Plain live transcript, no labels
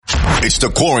It's the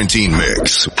Quarantine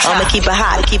Mix. I'ma keep it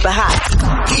hot, keep it hot.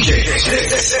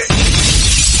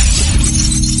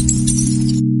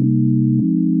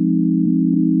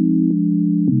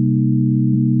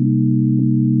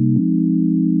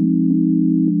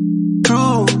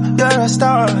 True, you're a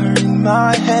star in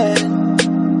my head.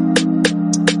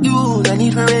 You, I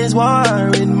need to raise war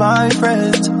with my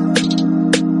friends.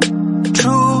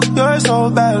 True, you're so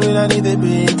bad when I need to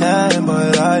pretend,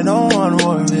 but I don't want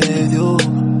war with you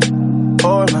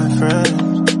or my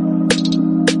friends.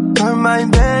 You're my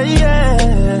best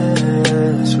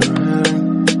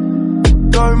friend.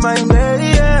 You're my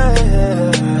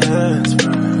best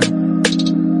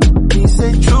friend. He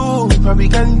said true, probably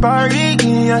can party,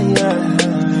 yeah.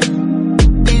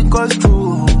 Because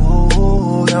true,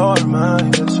 you're my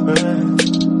best friend.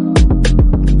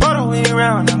 All the way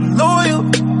around, I'm loyal.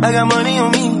 I got money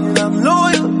on me and I'm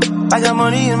loyal. I got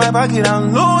money in my pocket,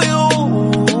 I'm loyal.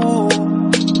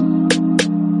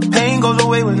 Pain goes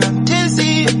away when I'm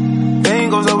tipsy. Pain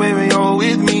goes away when you're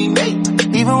with me. Hey.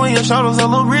 Even when your shadows a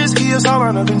little risky, it's all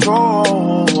under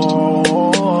control. Shorty,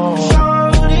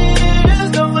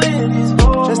 just don't let this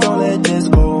go. Just don't let this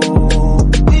go.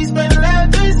 We spent the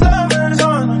last 3 summers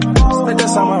on the road. Spent the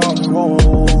summer on the road.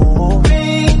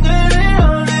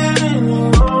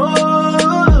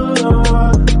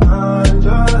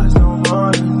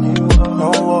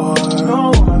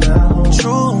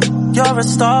 You're a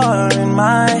star in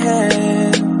my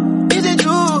head. Is it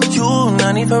true? You,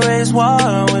 no need for raise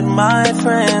war with my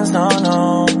friends,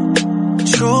 no.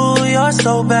 True, you're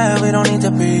so bad, we don't need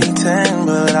to pretend,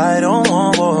 but I don't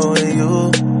want war with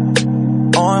you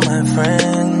or my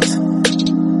friends.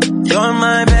 You're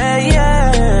my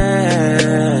best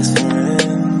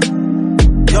friend.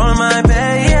 You're my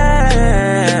best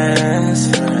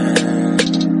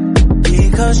friend.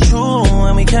 Because true,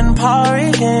 when we can party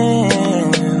again,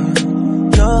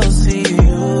 you'll see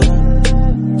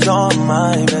you're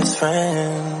my best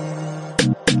friend.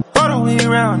 All the way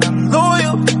around, I'm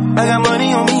loyal. I got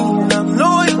money on me and I'm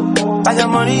loyal. I got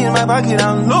money in my pocket,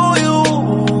 I'm loyal.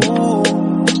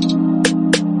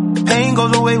 Pain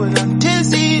goes away when I'm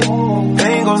tipsy.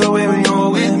 Pain goes away when you're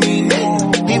with me.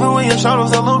 Even when your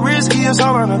shadows a little risky, it's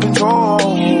all under control.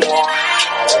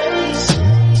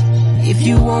 If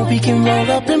you want, we can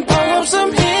roll up and pour up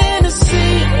some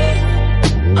Hennessy.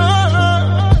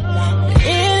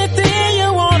 Anything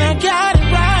you want, I got it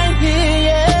right here,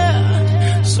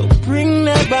 yeah. So bring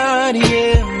that body,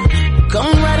 yeah.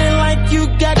 Come riding like you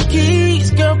got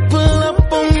keys, girl, pull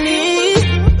up on me.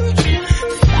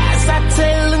 Fast, I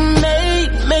tell them,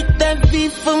 make that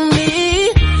beat for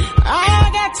me. I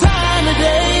got time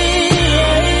today.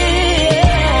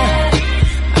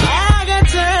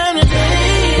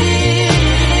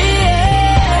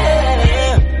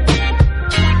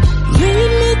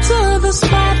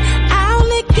 Spot, I'll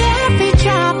lick every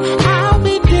drop. I'll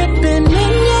be dipping in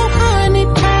your honey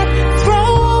pot.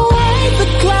 Throw away the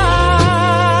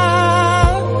clock,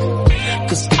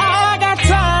 'cause I got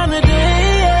time today,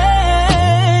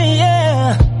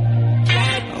 yeah.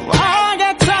 Oh, I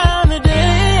got time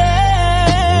today,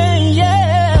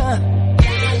 yeah.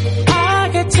 I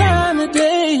got time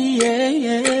today,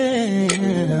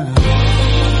 yeah.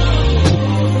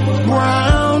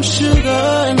 Brown sugar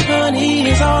and honey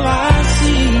is all I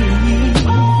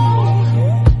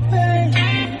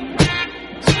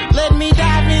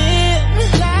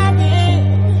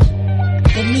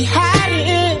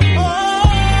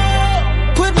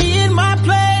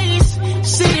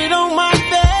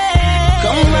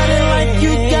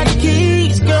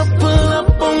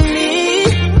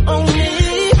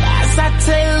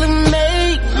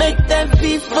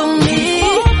for me.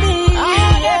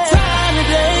 I got time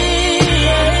today,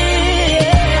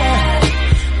 yeah.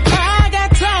 I got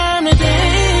time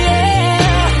today,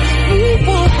 yeah. Ooh,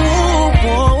 ooh, ooh,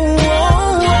 ooh,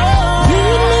 ooh.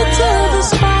 Lead me to the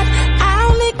spot,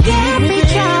 I'll lick every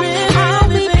drop. I'll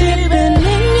be dipping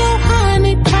in your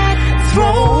honey pot.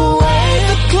 Throw away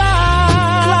the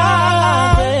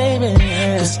clock, baby,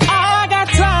 'cause I got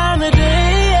time today,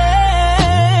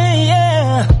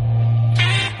 yeah.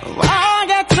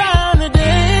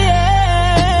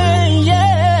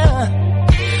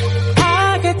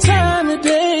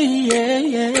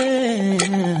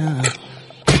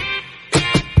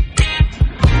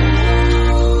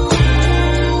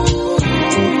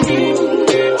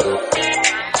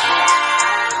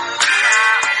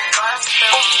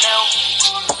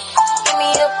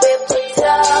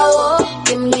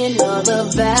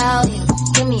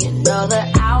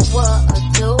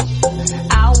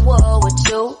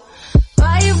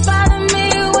 Why you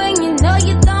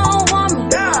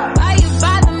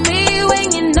bother me when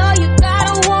you know you got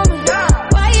a woman?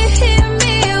 Why you hit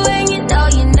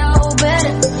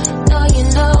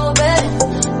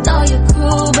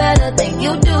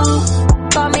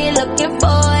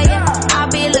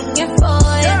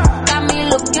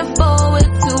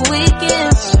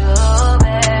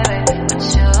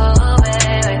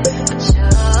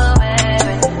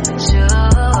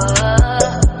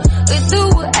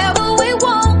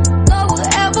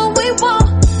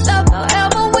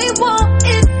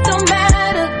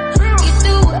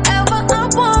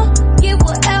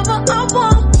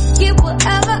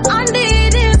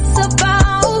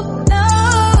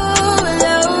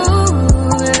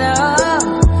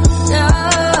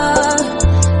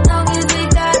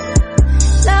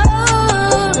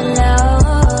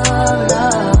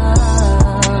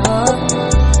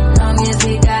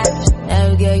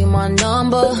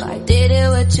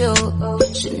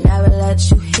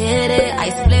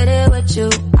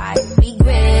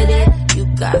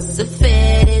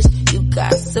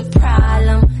a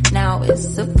problem. Now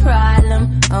it's a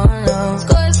problem. Oh no.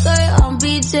 Skirt on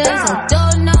beaches. I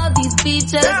don't know these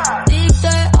beaches. Deep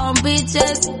dirt on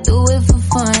beaches. Do it for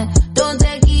fun. Don't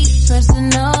take it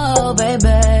personal,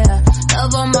 baby.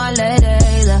 Love on my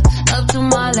ladies. Up to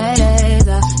my ladies.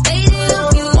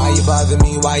 Why you bother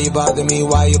me? Why you bother me?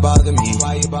 Why you bother me?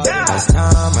 Last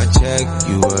time I checked,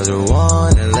 you were the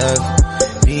one that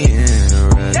left me in a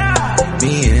wreck,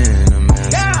 me in a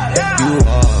mess. You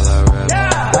all I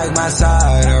rep, like my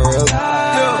side I rep.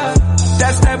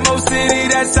 That's that Mo City,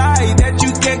 that side that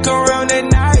you can't go around at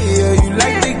night. You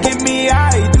like to get me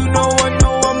high, you know I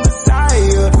know I'm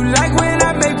Messiah. You like when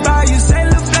I make fire, you say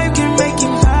the flame can make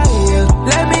him fire.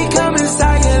 Let me come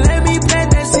inside you, let me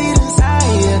plant that seed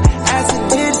inside you. As it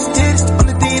did,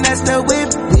 only thing that's the whip,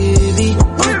 baby.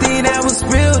 Only thing that was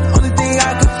real, only thing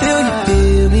I could feel, you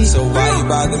feel me. So why you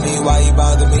bother me, why you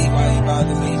bother me, why you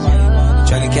bother me, why you bother me?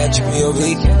 Tryna catch a POV.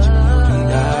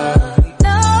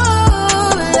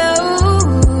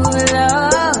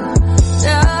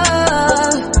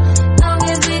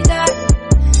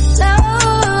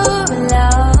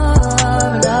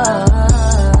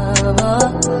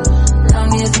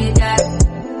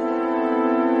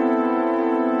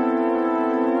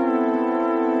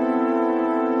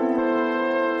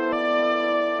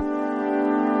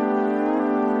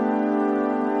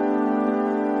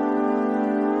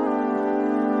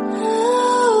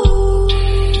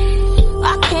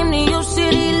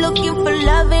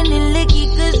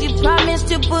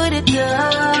 Put it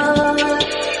down.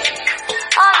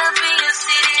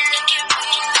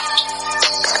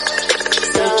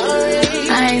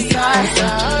 I ain't sorry.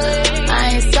 I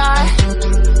ain't sorry.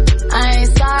 I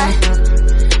ain't sorry.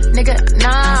 Nigga,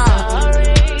 nah.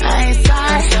 I ain't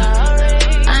sorry.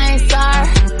 I ain't sorry.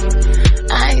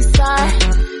 I ain't sorry.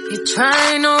 You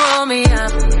trying to roll me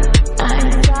up. I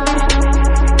ain't sorry.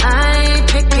 I ain't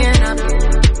picking up.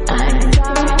 I ain't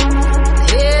sorry.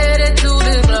 Headed to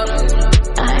the club.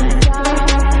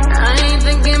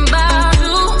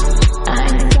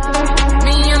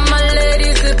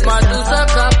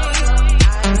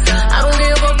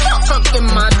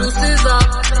 My juices up.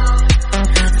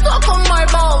 Fuck on my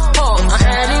balls, Paul. I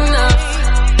had enough.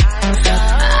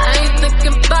 I ain't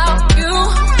thinking about you.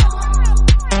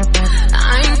 I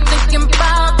ain't thinking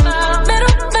about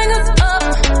middle fingers up.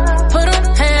 Put them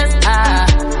hands high.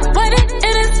 Put it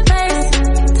in his face.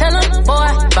 Tell him,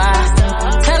 boy, bye.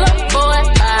 Tell him, boy,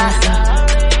 bye.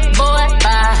 Boy,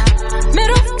 bye.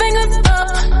 Middle fingers up.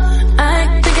 I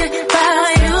ain't thinking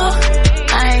about you.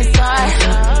 I ain't sorry.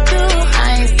 I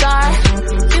ain't sorry.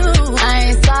 I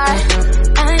ain't sorry.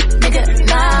 I ain't nigga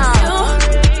now.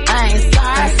 I ain't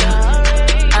sorry.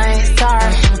 I ain't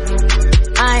sorry.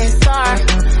 I ain't sorry.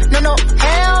 No, no,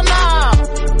 hell no.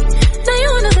 Now you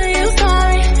wanna say you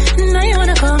sorry. Now you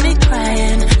wanna call me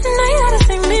crying. Now you gotta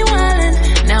see me whining.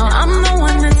 Now I'm the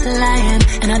one that's lying,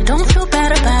 and I don't feel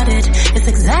bad about it. It's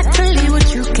exactly what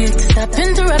you get. Stop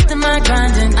interrupting my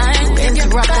grinding. I ain't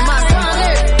interrupting my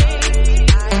grinding.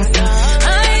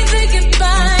 I ain't thinking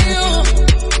about you.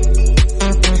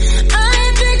 I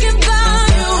ain't thinking about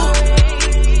you.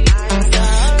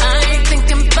 I ain't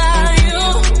thinking about you.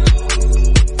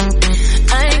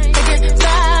 I ain't thinking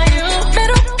about you.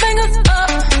 Middle fingers up.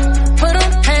 Put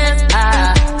them hands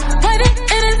high. Put it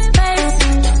in his face.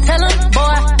 Tell him,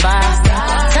 boy, bye.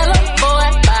 Tell him, boy,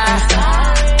 bye.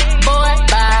 Boy,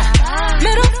 bye.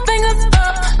 Middle fingers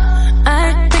up. I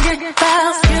ain't thinking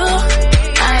about you.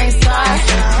 I ain't sorry.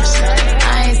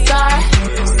 I ain't sorry.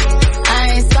 I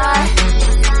ain't sorry.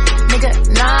 Nigga,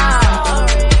 nah.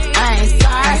 I ain't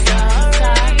sorry.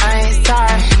 I ain't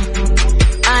sorry.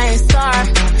 I ain't sorry.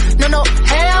 No, no,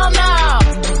 hell no.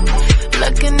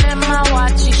 Looking at my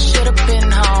watch, you should've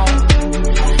been home.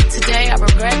 Today I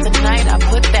regret the night I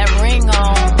put that ring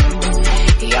on.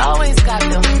 He always got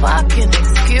them fucking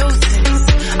excuses.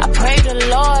 I pray the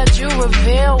Lord you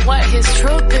reveal what his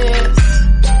truth is.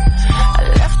 I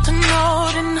left a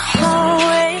note in the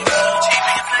hallway.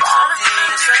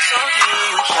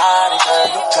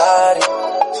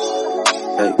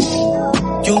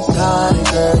 You got it,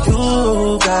 girl,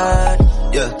 you got it,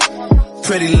 yeah.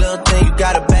 Pretty little thing, you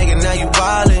got a bag and now you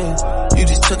wildin'. You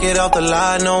just took it off the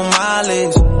line, no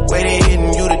mileage. Waiting,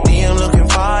 hitting you the DM looking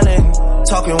violent.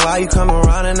 Talking while you come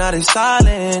around and now they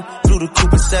silent. Blew the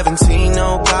coupe at 17,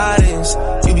 no guidance.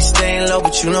 You be staying low,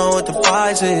 but you know what the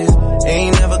price is.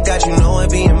 Ain't never got you know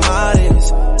it being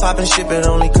modest. Poppin' shit, but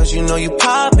only cause you know you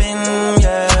poppin',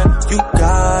 yeah. You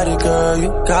got it, girl,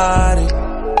 you got it.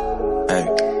 Hey.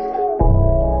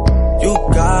 You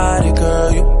got it,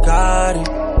 girl, you got it.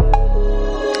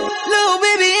 Little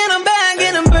baby in a bag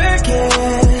and I'm Birkin.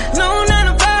 No 9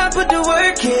 to 5, put the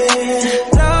work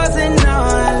in. No.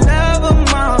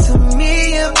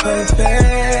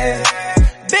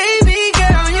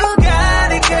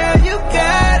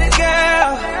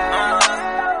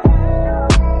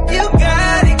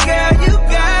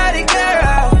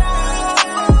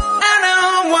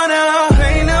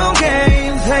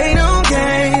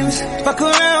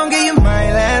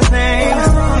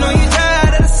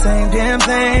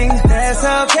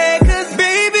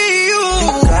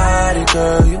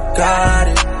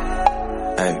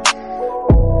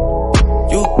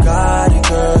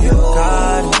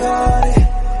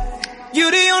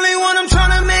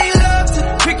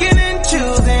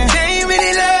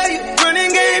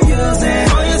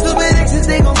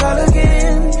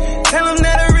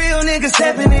 niggas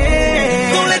stepping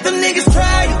in. Don't let them niggas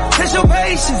try you, test your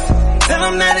patience. Tell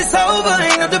them that it's over,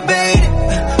 ain't no debating.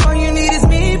 All you need is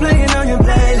me playing on your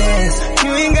playlist.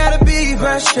 You ain't gotta be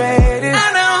frustrated.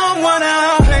 I don't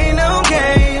wanna play no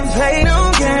games, play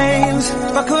no games.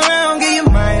 Fuck around, get you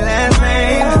my last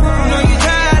name. I know you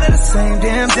tired of the same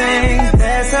damn thing.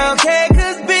 That's okay,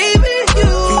 cause baby,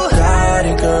 you got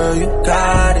it, girl, you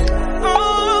got it.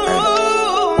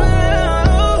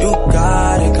 You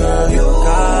got it, girl, you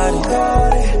got it.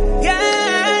 I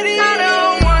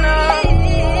don't wanna,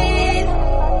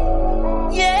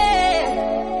 yeah.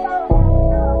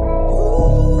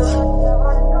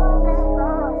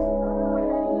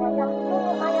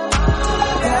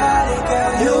 Got it,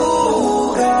 girl, you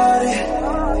got it.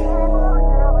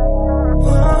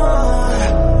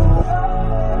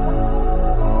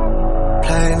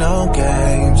 Play no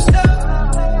games.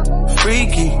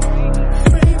 Freaky.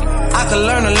 I could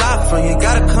learn a lot from you,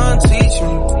 gotta come teach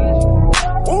me.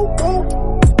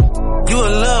 You a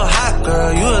little hot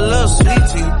girl, you a little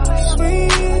sweetie.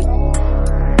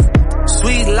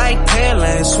 Sweet like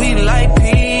Pearland, sweet like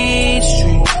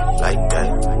Peachtree. Like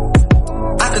that.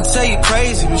 I could tell you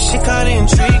crazy, but shit kinda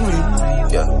intrigue me.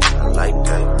 Yeah, I like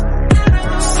that.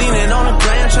 Seen it on the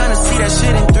gram, tryna see that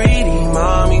shit in 3D,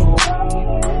 mommy.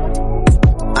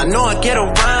 I know I get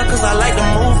around cause I like to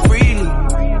move freely.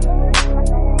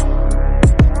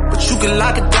 You can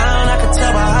lock it down, I can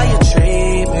tell by how you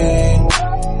treat me.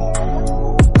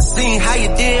 I seen how you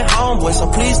did, homeboy, so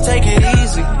please take it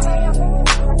easy.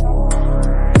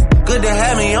 Good to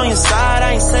have me on your side,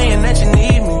 I ain't saying that you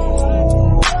need me.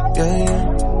 Yeah,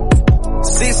 yeah.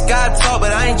 6 God talk,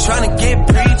 but I ain't tryna get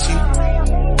preachy.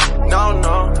 No,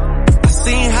 no. I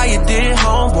seen how you did,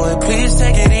 homeboy, please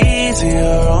take it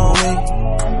easier on me.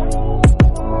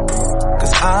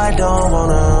 Cause I don't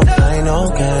wanna play no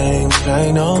games,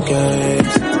 play no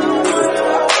games.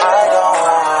 I don't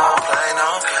wanna play no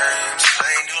games,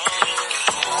 play no games.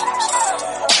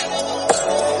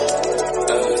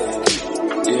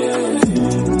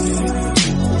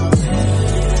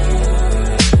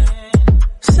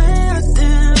 Say I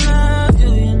didn't love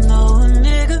you, you know a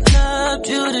nigga loved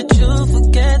you that you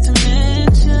forget to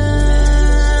mention.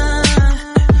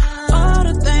 All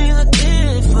the things I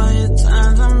did for you,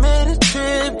 times I made a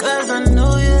trip, cause I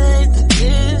know you hate the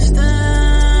distance.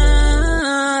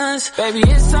 Baby,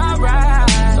 it's alright.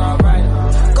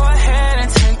 Go ahead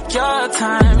and take your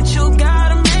time, but you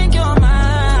gotta make your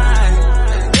mind.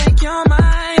 Make your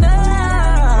mind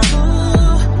up. Ooh,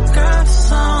 girl,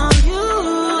 it's on you.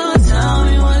 Tell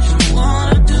me what you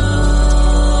wanna do.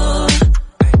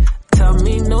 Tell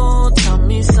me no, tell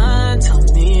me son, tell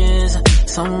me is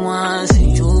someone see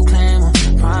you claim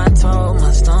pronto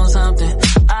must know something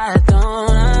I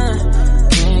don't.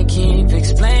 Can't keep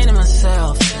explaining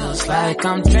myself. Feels like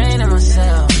I'm draining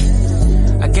myself.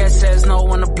 I guess there's no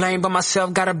one to blame but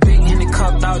myself. Got a big Henny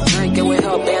cup out drinking with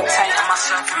help. They entertaining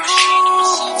myself and machine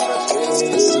myself.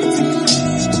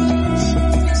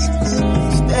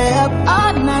 Stay up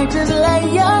all night, just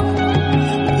lay up.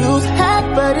 Use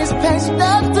half of this pain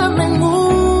stuff to make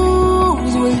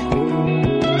moves with.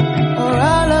 Or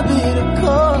I'll be the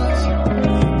cause.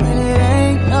 But it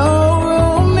ain't no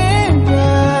room in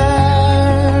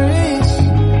Paris.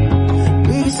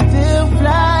 We can still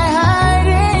fly high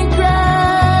and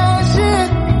crash it.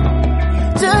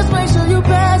 Just make sure you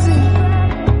pass it.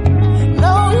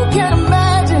 No, you can't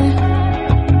imagine.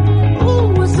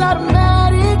 Ooh, it's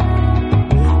automatic.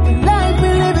 The life we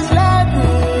live is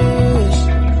lavish.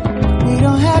 We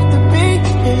don't have to be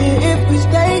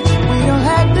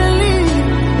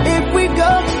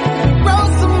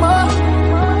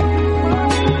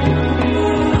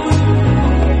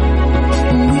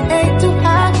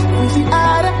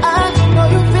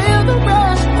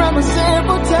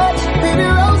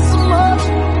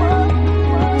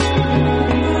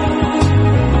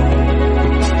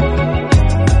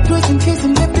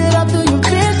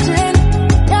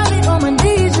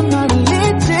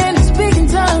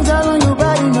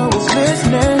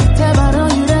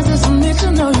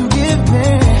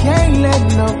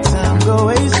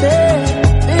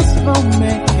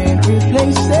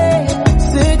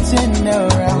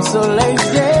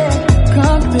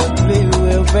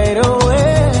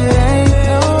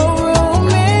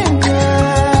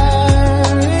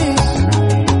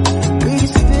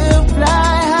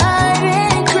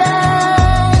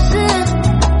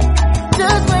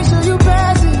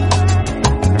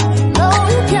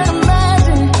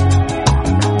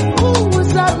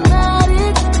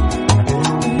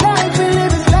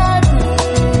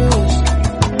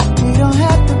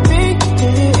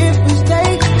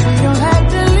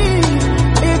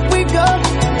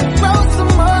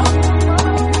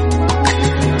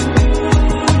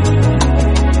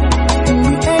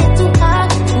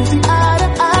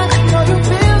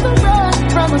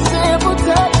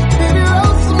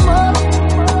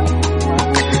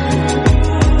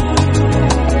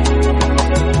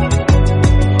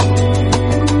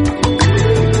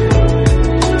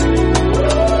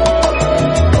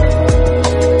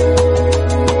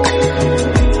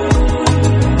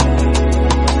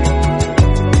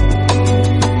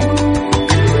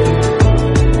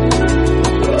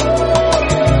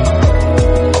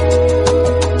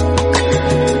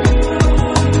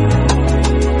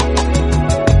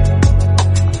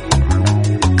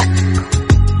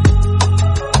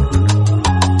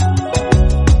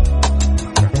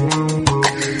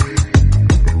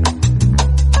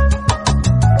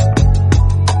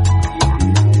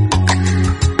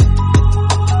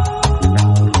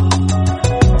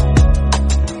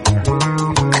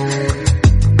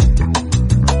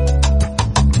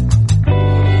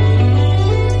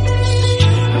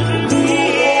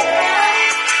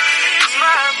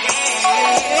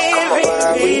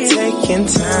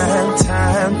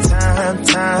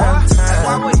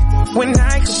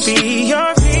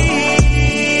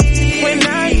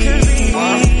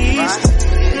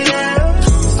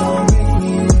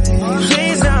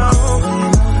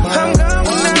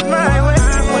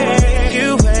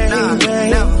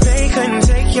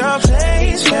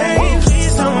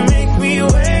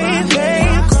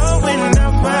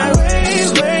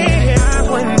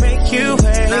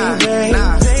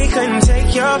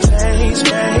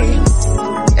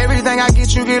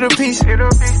piece.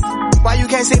 Why you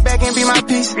can't sit back and be my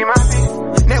piece?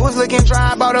 Neck was looking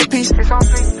dry, I bought a piece.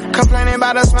 Complaining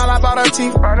about her smile, I bought her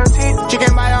teeth. She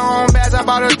can buy her own bags, I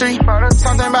bought her 3.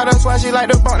 Something about her swag, she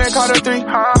like the bump, they called her 3.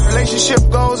 Relationship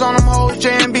goals on them hoes,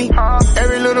 J&B.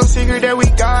 Every little secret that we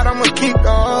got, I'ma keep,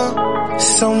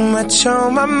 So much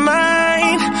on my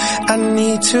mind, I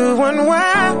need to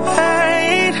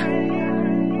unwind.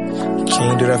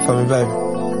 Can you do that for me, baby?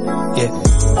 Yeah.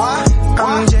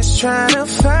 I'm just trying to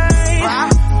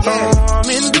find warm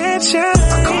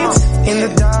intentions in the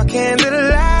dark and the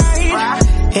light.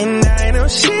 And I know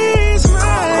she's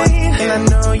mine, and I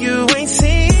know you ain't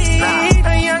seen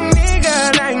a young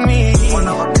nigga like me.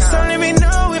 So let me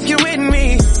know if you're with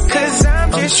me, cause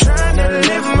I'm just trying to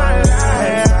live my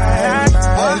life.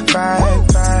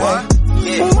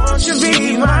 Won't you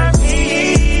be my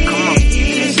peace?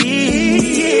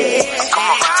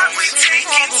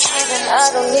 I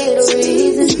don't need a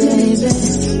reason, baby.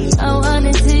 I want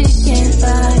it till you can't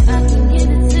fight. I can get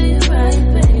it to you right,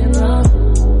 baby.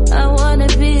 I wanna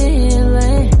be a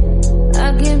healing. I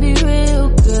can be real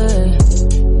good.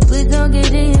 Please don't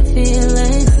get in your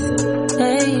feelings.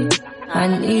 Hey, I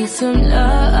need some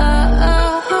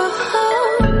love.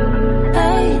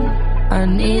 Hey, I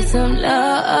need some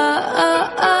love.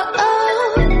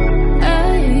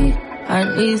 Hey, I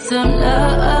need some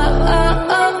love.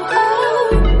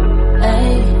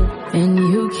 And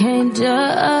you can't judge.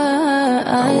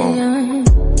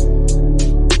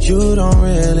 You don't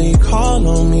really call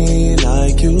on me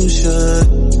like you should.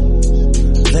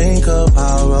 Think of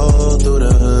how I roll through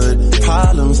the hood.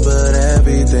 Problems, but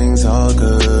everything's all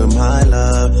good. My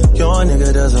love, your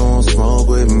nigga doesn't want smoke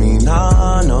with me.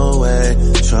 Nah, no way.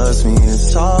 Trust me,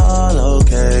 it's all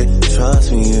okay.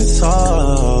 Trust me, it's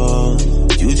all.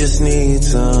 You just need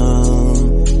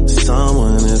someone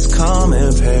that's calm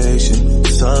and patient.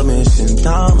 Submission,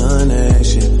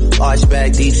 domination. Arch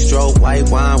back, deep stroke, white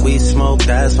wine, we smoke.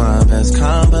 That's my best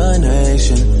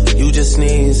combination. You just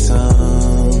need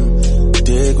some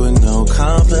dig with no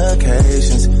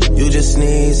complications. You just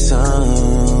need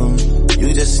some.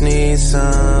 You just need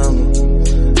some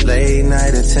late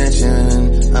night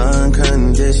attention,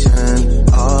 unconditioned.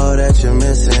 All that you're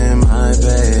missing, my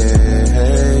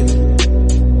babe.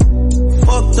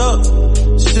 Fucked up.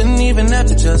 Shouldn't even have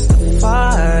to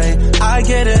justify. I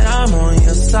get it, I'm on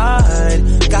your side.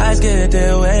 Guys get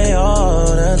their way all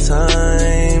the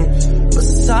time.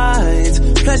 Besides,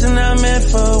 pleasure not meant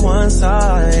for one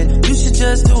side. You should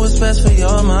just do what's best for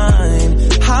your mind.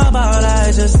 How about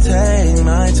I just take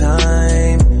my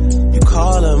time? You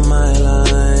call up my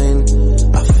line,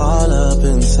 I fall up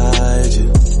inside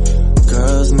you.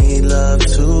 Girls need love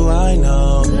too, I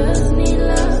know. Girls need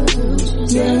love too,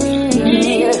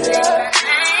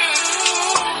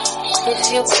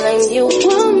 If you claim you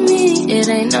want me, it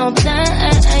ain't no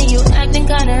plan. You acting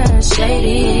kinda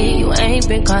shady. You ain't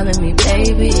been calling me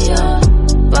baby,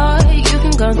 Boy, you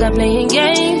can go stop playing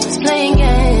games.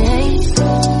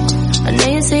 I know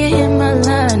you see it in my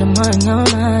line, I'm on your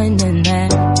mind and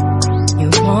that. You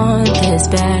want this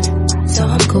bad, so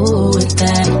I'm cool with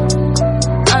that.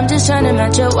 I'm just trying to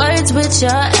match your words with your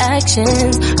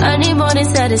actions. I need more than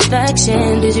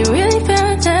satisfaction. Did you really feel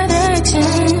that action?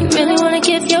 You really wanna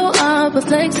give your all, but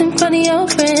flex in front of your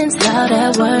friends. How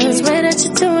that works? Swear that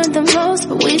you're doing the most,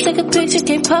 but we take a picture,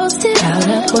 can't post it. How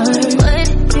that works? What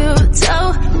you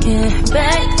talking?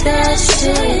 Back that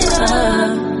shit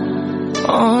up.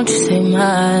 Won't you say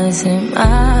mine, say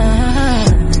mine?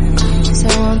 So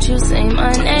won't you say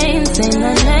my name, say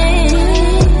my name?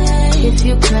 If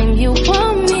you claim you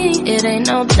want me, it ain't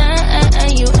no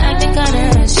thing. You acting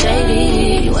kinda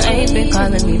shady. You ain't been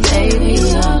calling me baby,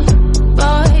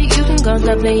 Boy, you can go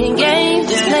stop playing games,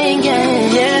 just playing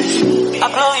games. I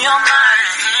blow your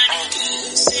mind.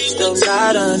 Still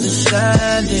not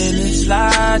understanding its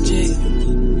logic.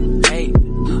 Hey,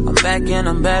 I'm back and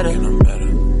I'm better.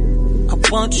 I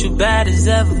want you bad as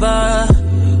ever.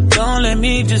 Don't let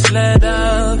me just let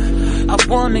up. I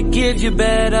wanna give you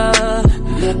better.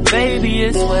 Baby,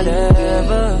 it's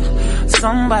whatever.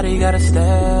 Somebody gotta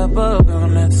step up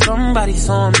and let somebody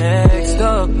so I'm next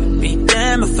up. Be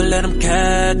damned if I let them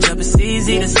catch up. It's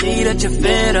easy to see that you're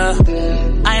fitter.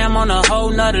 I am on a whole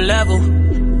nother level.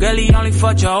 Girl, he only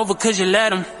fucked you over cause you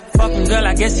let him. fucking girl,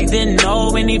 I guess he didn't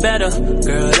know any better.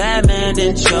 Girl, that man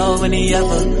didn't show any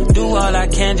ever. Do all I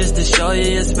can just to show you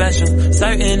you're special.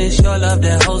 Certain it's your love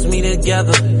that holds me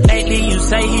together. Lately you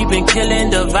say he been killing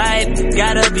the vibe.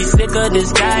 Gotta be sick of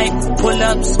this guy. Pull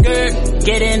up skirt,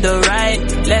 get in the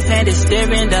right. Left hand is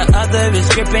steering, the other is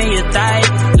gripping your thigh.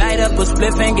 Light up a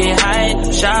spliff and get high.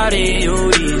 Shawty,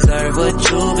 you deserve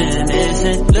what you've been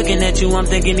missing. Looking at you, I'm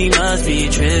thinking he must be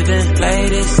tripping. Play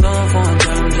this song for him,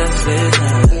 tell him just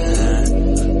listen.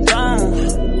 Don't.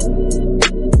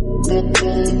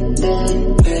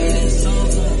 Play this song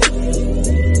for him.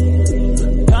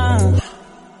 Don't.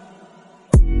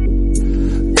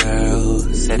 Girl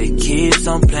said he keeps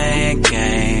on playing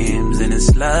games, and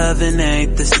his loving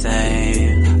ain't the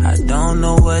same. I don't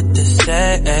know what to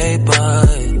say, but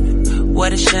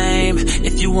what a shame.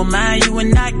 If you were mine, you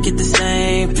would not get the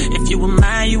same. If you were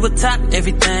mine, you would top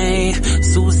everything.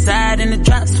 Suicide in the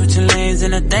drop, switching lanes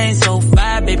in a thing. So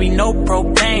fire, baby, no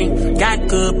propane. Got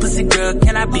good pussy, girl,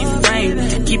 can I be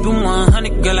framed? Keep it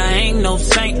 100, girl, I ain't no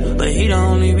saint. But he the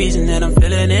only reason that I'm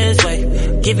feeling this way.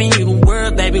 Giving you the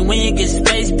word, baby, when you get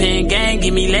space. Pen gang,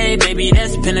 give me lay, baby,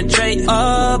 let's penetrate.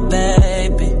 Oh,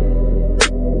 baby.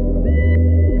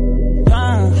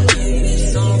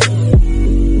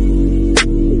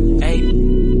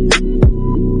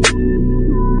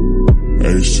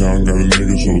 H-Town got a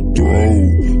nigga so throw.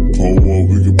 Pull up,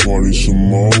 we can party some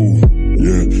more.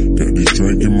 Yeah, got this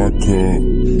drink in my cup.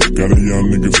 Got a young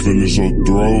nigga feeling so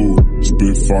throw.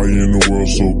 Spit fire in the world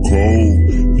so cold.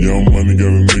 Young money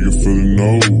got a nigga feeling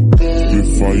no. Spit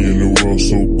fire in the world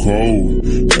so cold.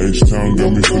 H-Town got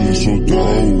me feeling so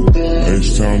throw.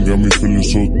 H-Town got me feeling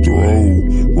so throw.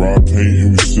 Rob paint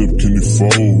and we sip Kenny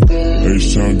fold.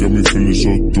 H-Town got me feeling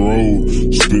so throw.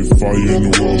 Spit fire in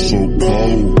the world so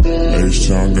cold.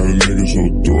 H-Town got a nigga so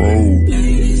throw.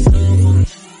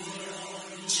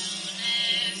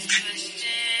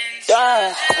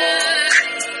 Got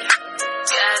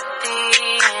the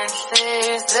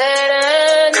answers that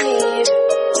I need.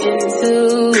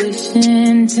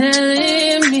 Intuition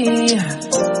telling me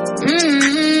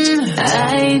I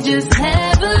just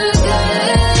have a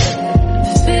gut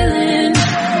feeling.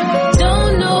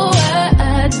 Don't know why,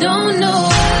 I don't know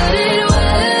what it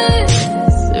was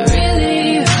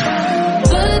really,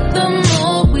 but the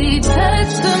more we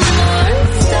touch, the more it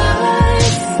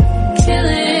starts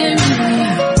killing me.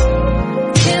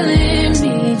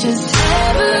 Just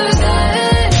have a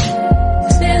gut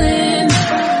feeling,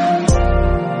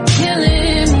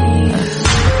 killing me.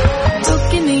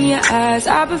 Looking in your eyes,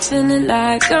 I've been feeling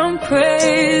like I'm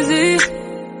crazy.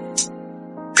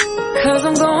 Cause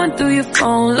I'm going through your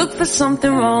phone, look for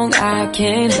something wrong, I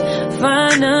can't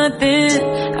find nothing.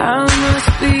 I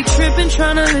must be tripping,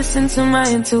 trying to listen to my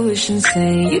intuition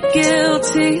say you're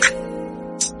guilty.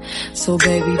 So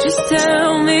baby, just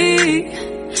tell me.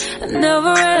 I never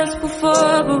asked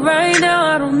before, but right now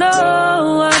I don't know.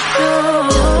 I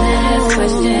don't ask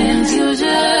questions usually.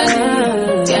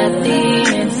 Got the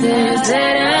answers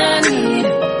that I need.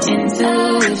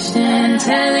 Intuition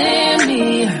telling me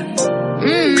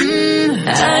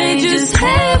I just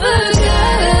have a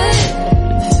gut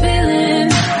feeling.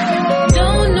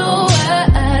 Don't know why,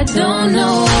 I don't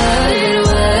know what it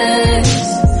was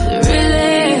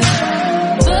really,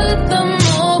 but the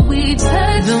more we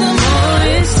touch, the more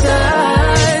it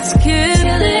starts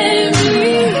killing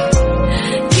me.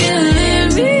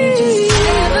 Just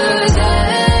have a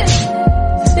gut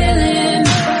feeling,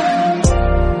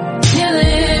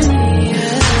 killing me.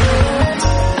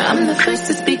 I'm the first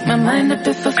to speak my mind up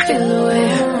if I feel away.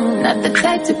 Not the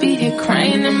type to be here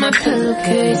crying in my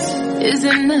pillowcase. Is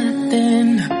it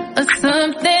nothing or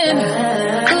something?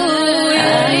 Ooh,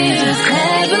 yeah, I just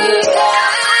have a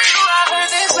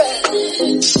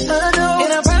I know,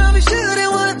 and I probably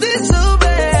shouldn't want this so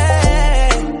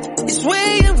bad. It's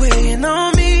waiting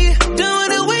on me. Don't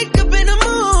wanna wake up in the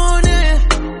morning.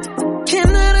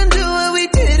 Cannot undo what we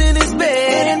did in this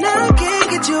bed, and I can't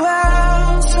get you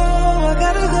out, so I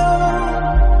gotta go.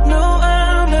 No,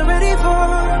 I'm not ready for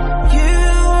you.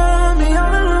 Want me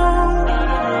all alone,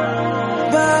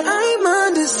 but I'm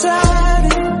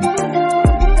undecided,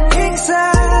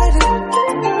 excited.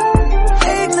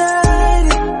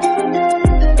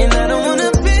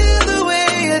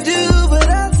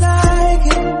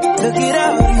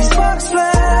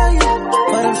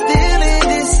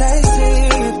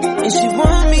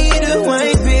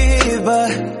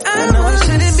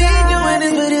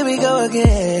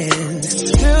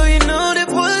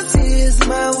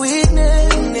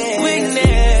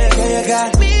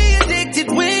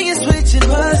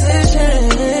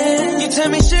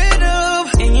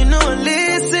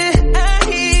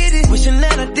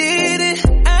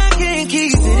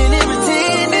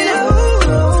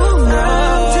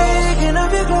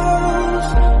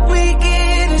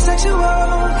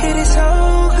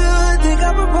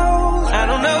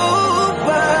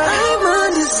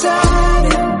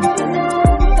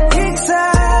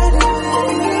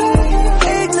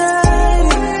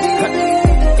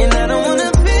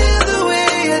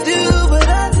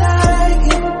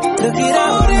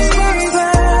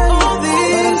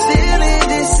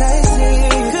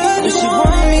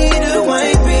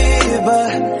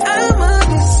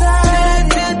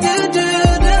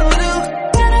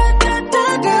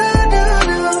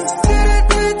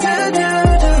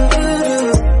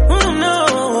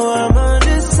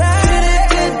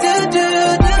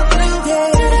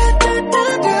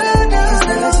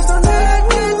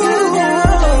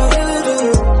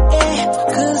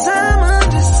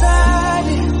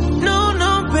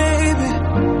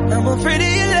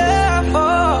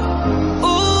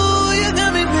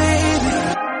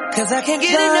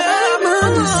 get enough. I'm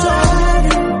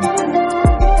undecided,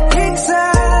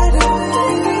 excited,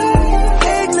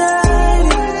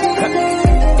 ignited,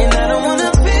 and I don't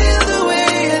wanna feel the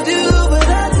way I do, but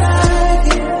I like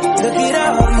it. Look at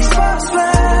all these sparks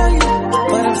flying,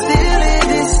 but I'm still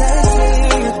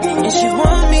indecisive, and she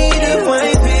want me to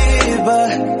point big, but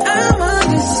I'm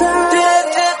undecided.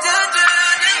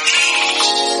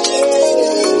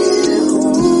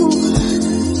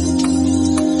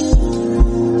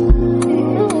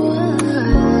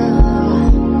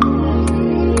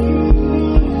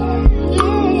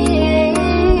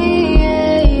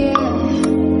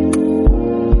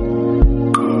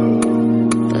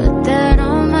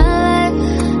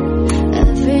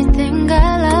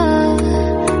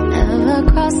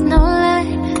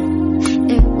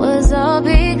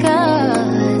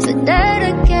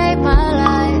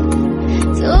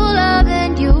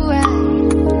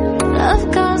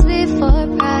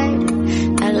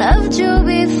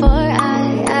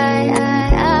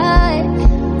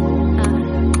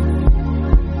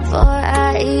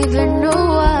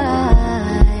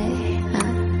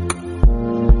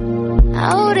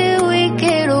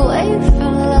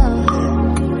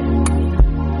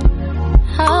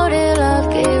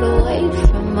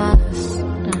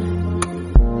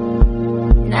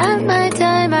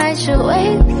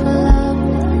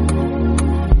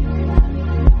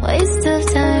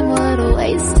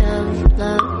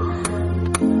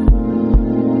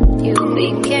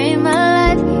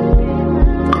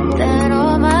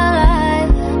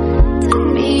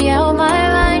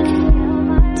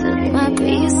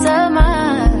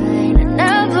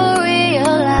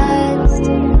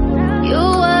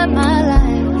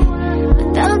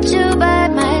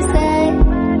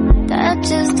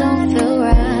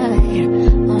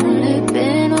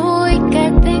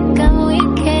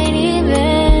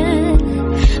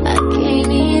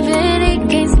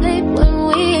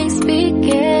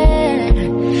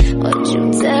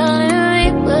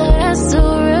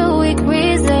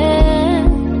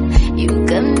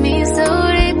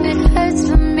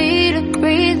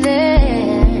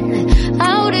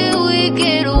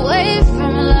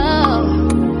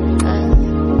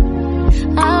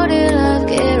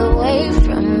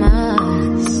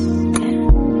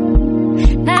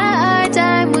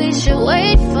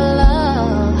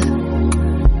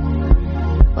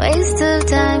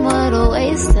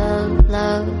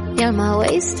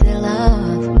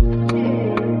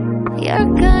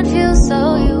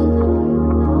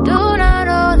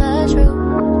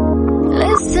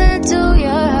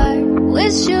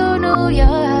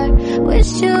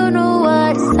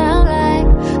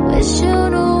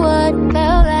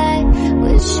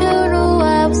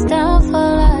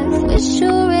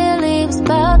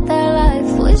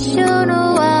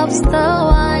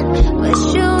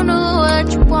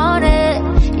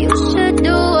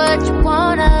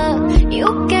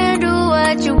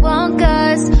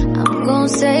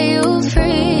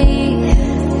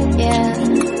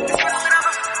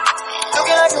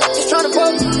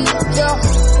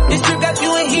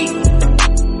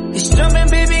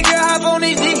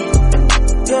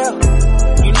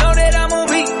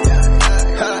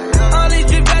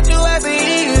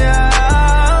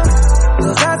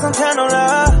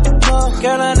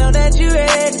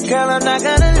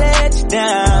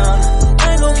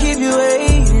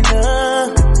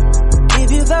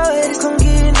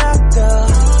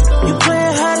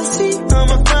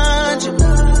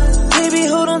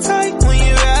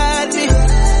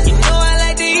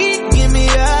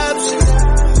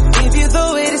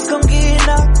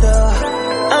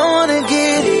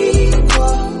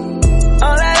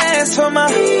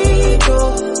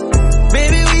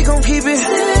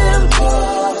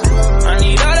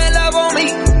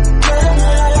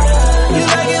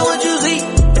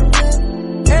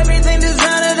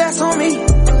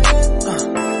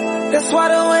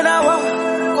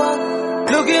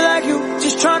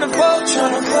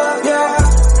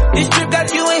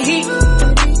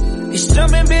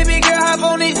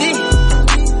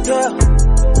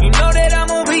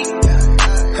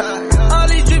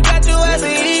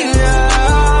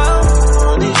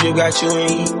 Got you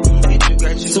in.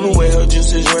 Super wet, her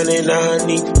juices running down her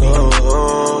knee.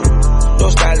 No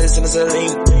stylist in the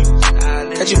saline.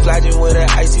 Got you flogging with an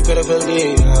icy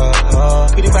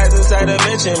pedophilia. Pretty vibes inside the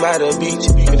mansion by the beach.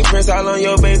 With the prints all on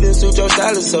your bathing suit, your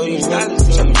stylist so you know.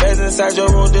 Some beds inside your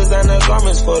room, designer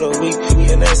garments for the week.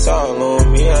 And that's all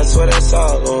on me, I swear that's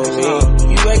all on me.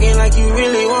 You acting like you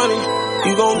really want it.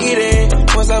 You gon' get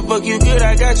it. Once I fuck you good,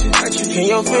 I got you. In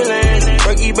your feelings.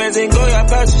 Perky bands and go your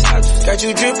pouches. Got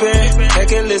you drippin'.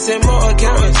 Heck and listen, more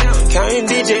accountants. Counting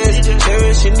digits.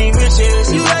 Cherishing the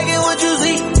riches. You liking what you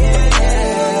see.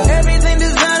 Everything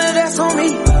on me.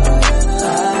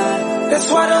 That's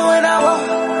why the when I walk,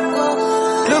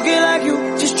 looking like you,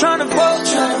 just tryna fuck,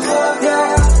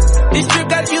 yeah. This trip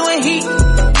got you in heat.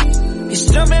 It's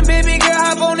jumping, baby girl,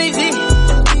 hop on this dick,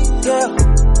 yeah.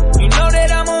 You know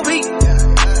that I'm on beat.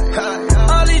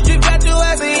 All these trips got you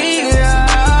happy,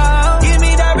 yeah. Give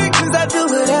me directions, I do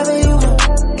whatever you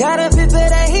want. Gotta fit for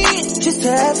that heat, just to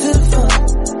add to the fun.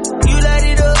 You light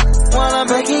it up while I'm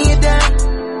breaking it down.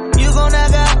 You gon'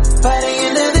 knock out by the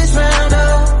end of this round,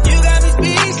 oh. You got me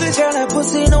speechless, girl, that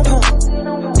pussy no pump.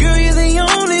 Girl, you're the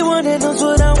only one that knows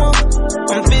what I want.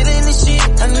 I'm feeling this shit,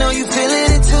 I know you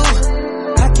feeling it too.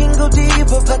 I can go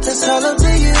deeper, but that's all up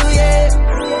to you, yeah.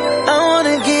 I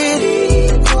wanna get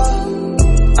equal.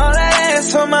 All I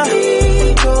ask for my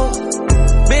ego.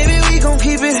 Baby, we gon'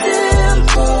 keep it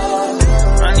simple.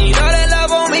 I need all that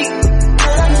love on me.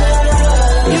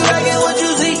 You like it what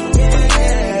you see.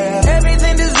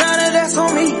 Everything designer, that's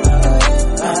on me.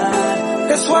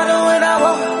 That's why the when I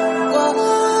walk,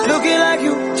 looking like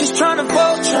you, just tryna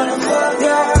fuck,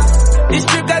 yeah. This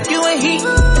trip got you in heat.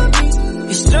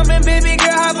 It's jumping, baby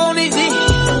girl, hop on this dick, yeah.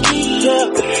 Know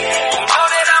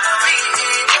that I'ma be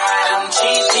them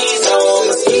cheese on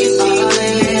the easy.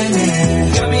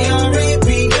 Got me on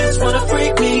repeat, just wanna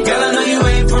freak me. Girl, I know you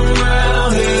ain't from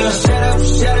around here.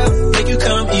 Shut up, make you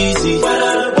come easy. What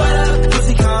up,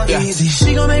 pussy come easy.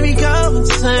 She gon' make me go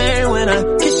insane when I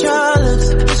kiss your lips,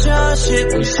 kiss your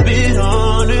shit, we spit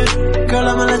on it. Girl,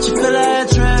 I'ma let you feel that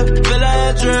drip.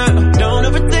 Don't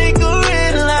ever think of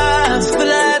red lines, feel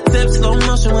that tip, slow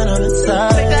motion when I'm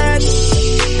inside. Take that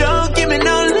don't give me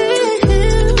no lip.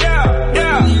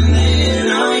 Yeah.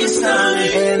 Leaning on your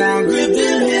stomach, and I'm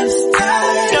gripping hips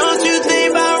tight. Don't you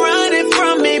think about running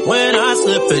from me when I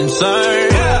slip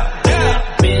inside?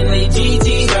 Bentley GT,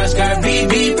 Josh got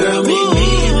BB, girl, meet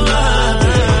me in my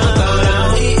I thought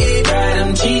I'll eat right,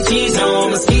 them GTs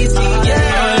on my ski, yeah.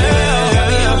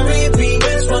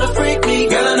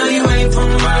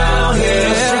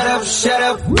 Shut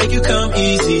up, make you come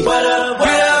easy. What up,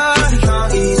 pussy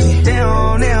come easy. They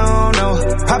don't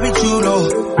know. Poppy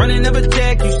chulo, running up a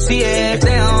check, you see it.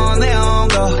 They don't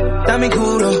go. Tell me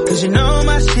cool though, cause you know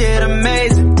my shit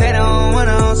amazing. They don't want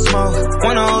no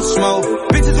smoke.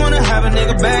 Bitches wanna have a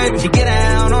nigga, baby. She get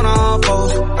down on all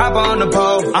fours, hop on the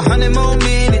pole. 100 more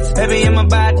minutes, baby, I'm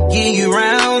about to give you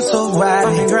round. So wide,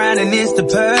 I've been grinding, it's the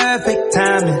perfect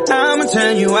timing. I'ma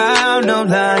turn you out, no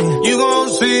lying. You gon'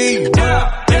 see.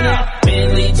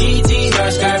 Bentley GT,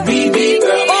 Josh got BB,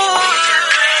 girl.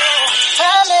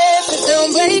 Promise,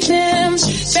 don't break them,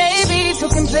 baby, so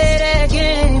can play that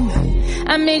game.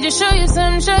 I made you show you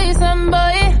some,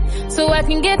 boy. So I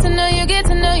can get to know you,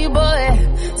 boy.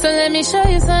 So let me show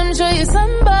you some,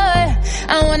 boy.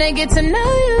 I wanna get to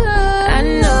know you. I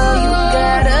know you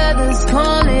got others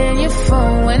calling your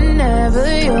phone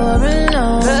whenever you're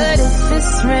alone. But if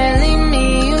it's really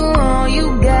me you want,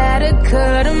 you gotta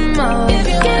cut them off. If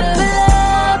you get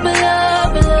below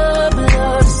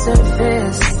the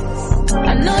surface,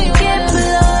 I know you get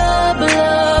below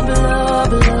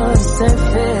the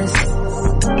surface.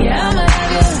 Yeah, I'ma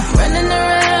have you running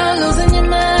around, losing your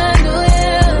mind, oh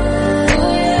yeah.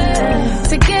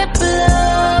 To get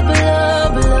below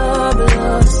the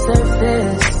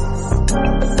surface.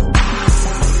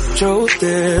 Truth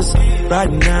is,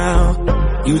 right now,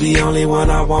 you the only one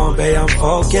I want, babe, I'm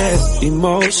focused.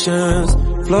 Emotions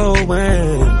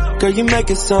flowing, girl, you make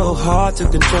it so hard to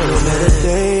control it.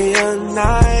 Day and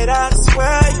night, I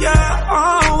swear you're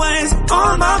always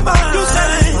on my mind. You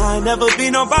said I'll never be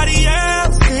nobody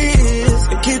else's,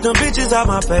 and keep them bitches out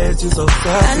my face, you so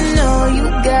sad. I know you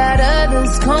got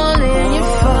others calling your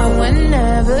phone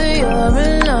whenever you're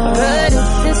alone. But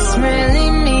if it's really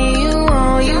me you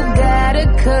want, you gotta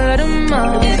cut them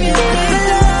off. If you get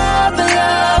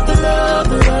below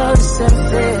the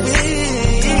surface,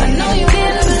 I know you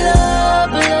get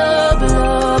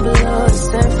below the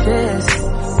surface.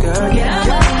 Girl, yeah,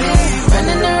 I'm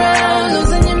running around,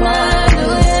 losing your mind, oh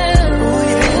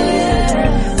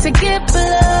yeah. To get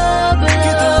below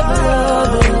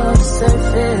the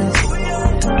surface.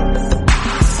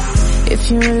 If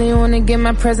you really wanna get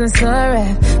my presence a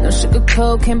rap, no sugar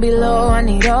coat can be low, I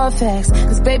need all facts.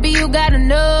 Cause baby you gotta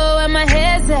know where my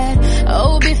head's at.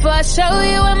 Oh, before I show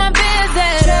you where my bed's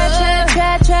at.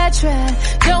 Try.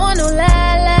 Don't want no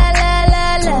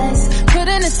lies. Put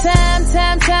in the time.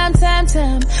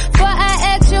 Before I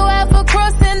ask you out for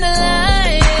crossing the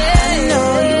line. Yeah. I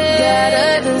know you got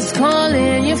others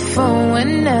calling your phone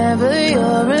whenever you're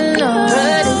alone.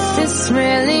 But if it's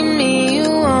really me you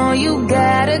want, you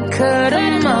gotta cut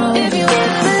them off. If you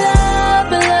get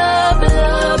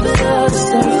below the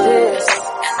surface,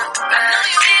 I know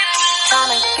you get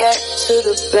trying to get to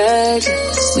the bag.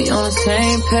 We on the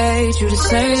same page, you the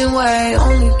same way.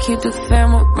 Only keep the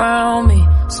fam around me,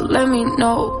 so let me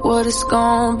know what it's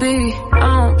gon' be. I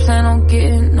don't plan on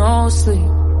getting no sleep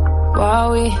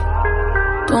while we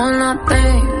doing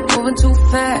nothing, moving too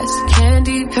fast.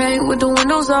 Candy paint with the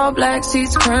windows all black,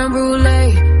 seats creme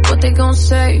brulee. What they gon'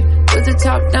 say? With the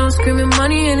top down, screaming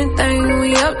money, anything.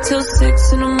 We up till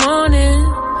 6 in the morning.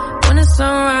 When the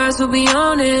sunrise, we'll be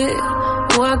on it.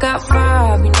 Oh, I got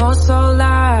 5, you know it's so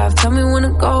live. Tell me when to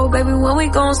go, baby, when we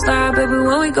gon' slide, baby,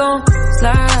 when we gon'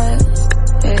 slide.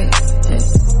 Hey, hey.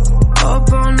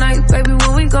 Up all night, baby,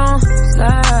 when we gon'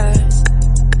 slide.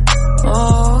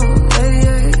 Oh, yeah,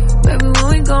 yeah, baby, when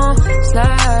we gon'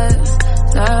 slide,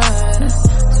 slide,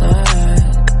 slide,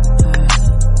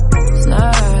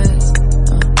 slide.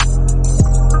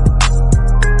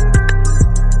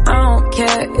 I don't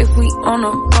care if we on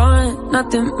a run,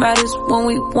 nothing matters when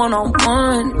we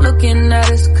one-on-one. Looking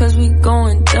at us cause we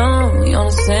going dumb. We on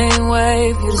the same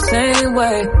wave, you the same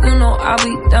way. You know I'll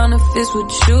be down if it's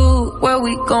with you. Where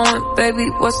we going, baby,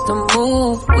 what's the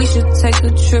move? We should take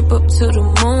a trip up to the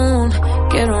moon,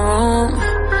 get a room,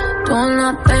 doing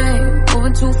nothing,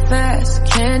 moving too fast.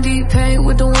 Candy paint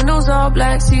with the windows all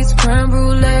black, seats creme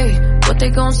brulee. What they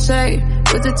gon' say?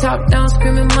 With the top down,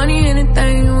 screaming money,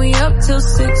 anything. We up till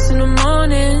 6 in the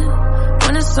morning.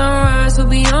 When the sunrise, we'll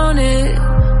be on it.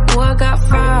 Oh, I got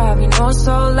 5, you know it's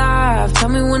so live. Tell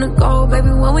me when to go, baby,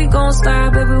 when we gon'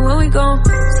 slide, baby, when we gon'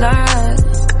 slide.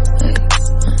 Hey.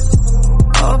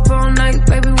 Up all night,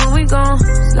 baby, when we gon'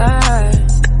 slide.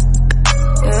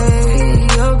 Hey,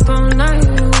 up all night,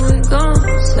 when we gon'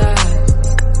 slide.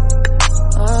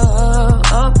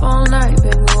 Up all night,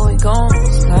 baby, when we gon'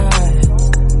 slide.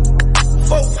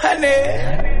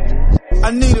 400.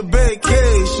 I need a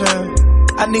vacation.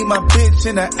 I need my bitch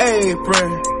in an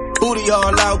apron. Booty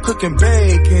all out cooking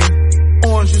bacon.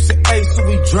 Orange juice and ace, so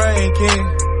we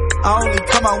drinking. I only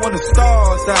come out when the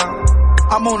stars out.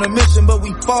 I'm on a mission, but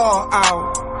we fall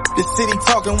out. The city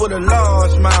talking with a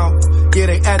large mouth. Yeah,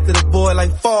 they after the boy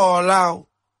like Fallout.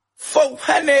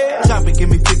 400. Drop it, give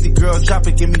me 50, girl, drop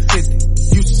it, give me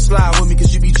 50. You should slide with me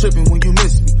cause you be tripping when you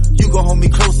miss me. You gon' hold me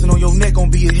close and on your neck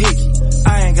gon' be a hickey.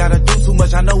 I ain't gotta do too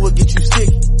much, I know what get you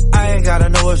sticky. I ain't gotta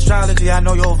know astrology, I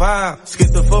know your vibe.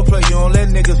 Skip the foreplay, you don't let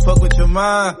niggas fuck with your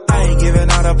mind. I ain't giving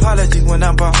out apologies when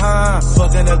I'm behind.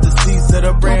 Fucking up the seats of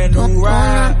the brand new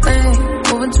ride.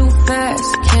 Moving too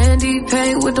fast, candy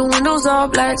paint with the windows all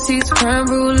black, seats creme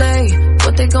brulee.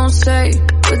 What they gon' say?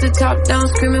 With the top down,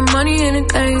 screaming money,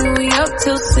 anything. We up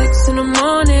till 6 in the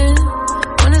morning.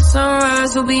 When the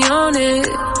sunrise, we'll be on it.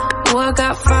 Oh, I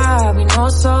got 5, you know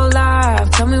it's so live.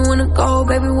 Tell me when to go,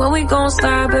 baby, when we gon'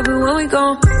 slide, baby, when we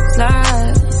gon'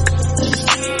 slide.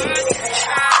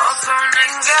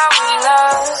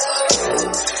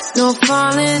 No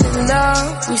falling in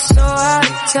love, we so out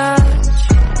of touch.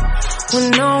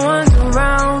 When no one's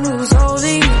around, who's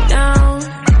holding you down?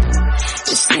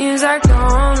 It seems like the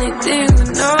only thing we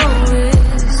know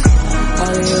is all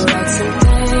of your racks and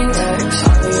things,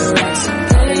 all of your racks and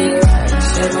things,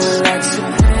 they don't relax your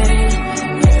pain,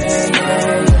 yeah, yeah,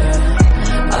 yeah.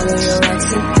 All of your racks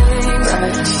and things, all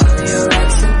of your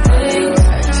racks and things,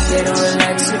 they don't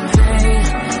relax your pain,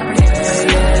 yeah,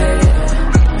 yeah, yeah.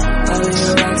 All of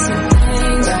your racks and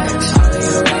things, all of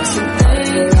your racks and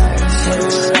things, they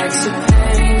don't relax your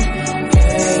pain,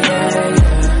 yeah, yeah, yeah.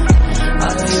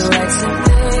 All of your racks and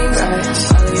things,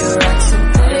 all of your racks and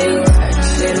things,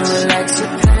 they don't relax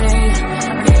your pain,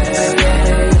 yeah, yeah, yeah.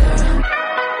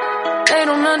 They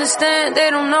don't understand, they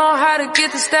don't know how to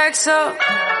get the stacks up.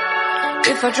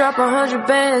 If I drop 100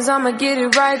 bands, I'ma get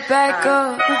it right back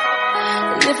up.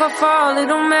 And if I fall, it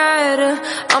don't matter.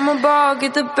 I'ma ball,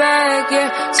 get the bag,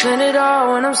 yeah. Spend it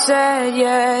all when I'm sad,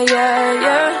 yeah, yeah,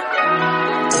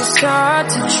 yeah. It's hard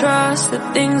to trust the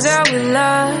things that we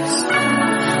lost.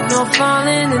 No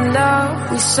falling in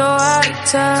love, we so out of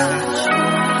touch.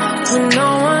 When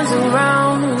no one's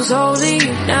around, who's holding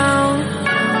you down?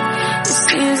 It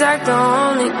seems like the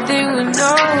only thing we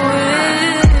know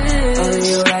is all of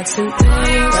your racks and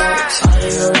things, all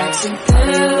of your racks and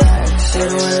things, they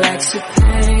don't relax your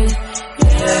pain,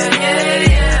 yeah, yeah,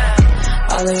 yeah.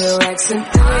 All of your racks and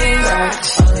things,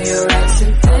 all of your racks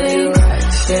and things,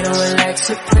 they don't relax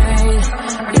your pain,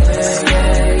 yeah,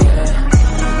 yeah, yeah.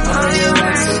 All of your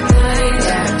racks and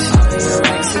things, all of your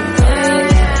racks and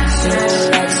things, they don't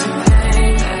relax your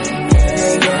pain, yeah,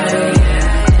 yeah, yeah.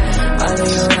 All of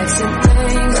your racks and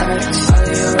things, all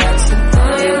of your racks and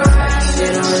things, they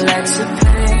don't relax your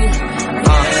pain,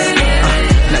 yeah, yeah, yeah.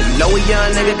 Now you know a young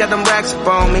nigga got them racks up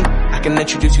on me. can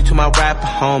introduce you to my rapper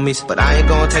homies, but I ain't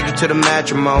gonna take you to the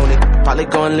matrimony. Probably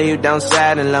gonna leave you down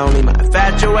sad and lonely. My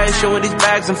infatuation with these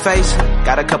bags I'm facing.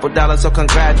 Got a couple dollars, so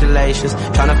congratulations.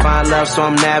 Tryna find love, so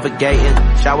I'm navigating.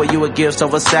 Shower you with gifts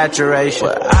over saturation.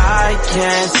 But I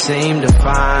can't seem to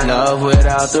find love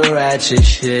without the ratchet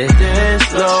shit.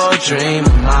 This little dream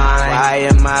of mine, why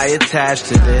am I attached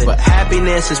to this? But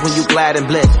happiness is when you glad and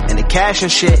bliss, and the cash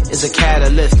and shit is a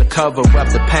catalyst to cover up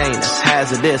the pain that's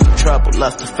hazardous. The trouble,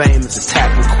 lust, the fame is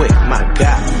attacking quick, my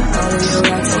God. All of your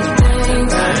rocks are bang,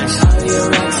 all of your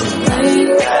rocks are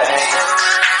bang.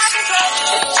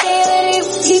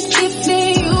 Keep me,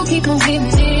 you keep on hitting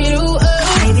it, ooh,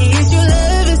 Maybe it's your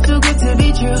love, it's too good to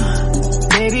be true.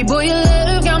 Baby boy, your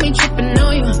love got me tripping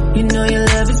on you. You know your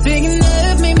love is big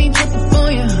enough, made me trip up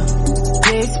on you.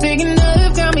 Yeah, it's big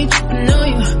enough, got me tripping on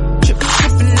you.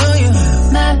 Tripping on you.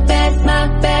 My bad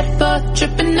for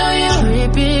tripping on you.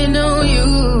 Tripping on you.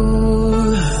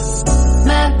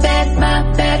 My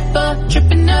bad for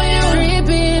tripping on you.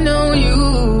 Tripping on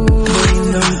you. Boy, you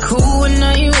know you cool when I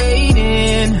ain't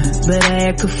waiting, but I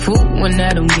act a fool when I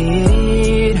don't get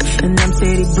it. And I'm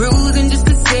steady bruising just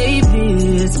to save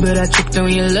this, but I tripped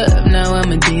on your love, now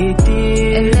I'm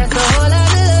addicted. And that's all out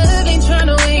of love, ain't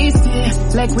tryna waste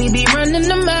it. Like we be running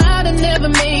them out and never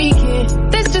make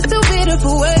it. That's just too bitter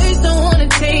for words, don't wanna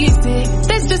taste it.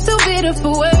 That's just too bitter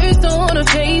for words, don't wanna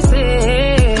face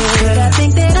it. But I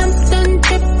think that I'm done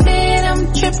tripping,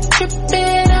 I'm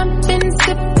tripping. I've been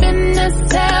sipping,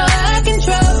 that's how I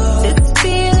control this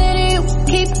feeling you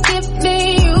keep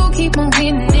giving. You keep on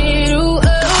getting it, ooh,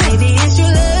 Maybe it's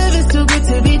your love, it's too good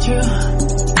to be true.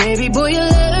 Baby boy, your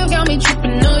love got me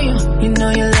tripping on you. You know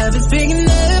your love is big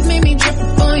enough, made me trip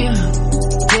up on you.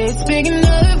 Yeah, it's big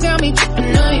enough, got me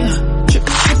tripping on you.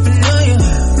 Tripping on you.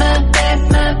 My bad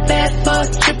for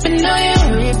tripping on you.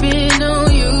 Tripping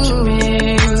on you.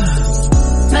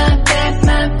 My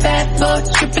bad for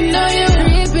tripping on you.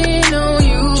 Tripping on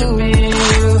you.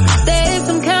 There's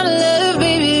some kind of love,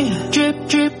 baby. Drip.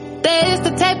 There's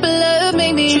the type of love,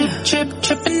 maybe.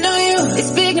 Tripping on you.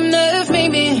 It's big enough,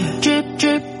 maybe. Drip.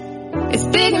 It's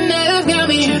big enough, got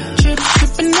me.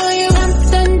 Tripping on you. I'm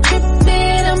done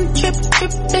tripping, I'm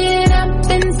tripping. I've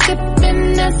been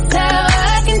sipping, that's how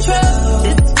I control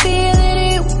this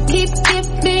feeling you keep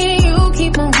giving. You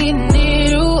keep on getting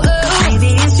it, ooh, Maybe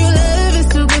it's your love, it's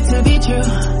too good to be true.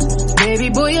 Baby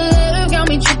boy, your love got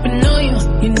me tripping on you.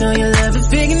 You know your love is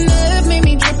big enough, made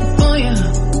me trip up on you.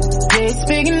 Yeah, it's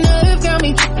big enough, got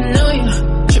me tripping on you.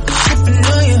 Tripping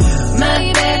on you.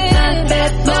 My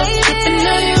bad for tripping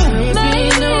on you.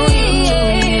 Tripping on you.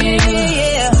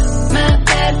 Yeah. My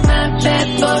bad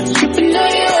for tripping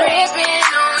on you.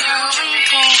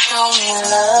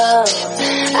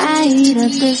 I eat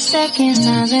up the seconds,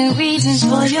 times, and reasons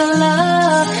for your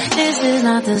love. This is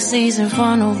not the season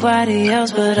for nobody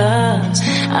else but us.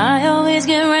 I always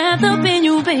get wrapped up in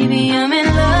you, baby, I'm in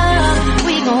love.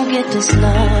 We gon' get this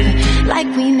love like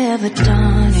we never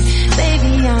done it.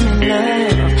 Baby, I'm in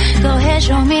love. Go ahead,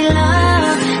 show me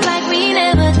love like we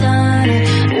never done it.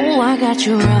 Ooh, I got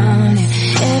you running.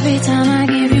 Every time I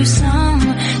give you some,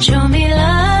 show me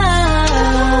love.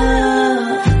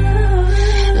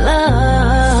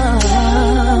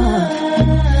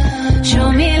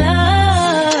 Show me love,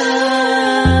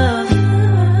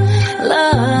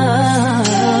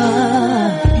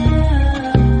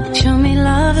 show me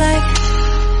love like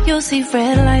you'll see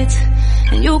red lights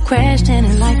and you crashed in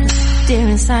it like a deer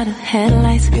inside of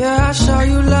headlights. Yeah, I saw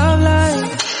you love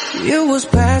like you was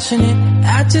passionate.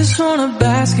 I just wanna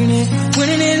bask in it,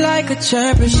 winning it like a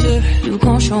championship. You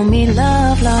gon' show me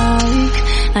love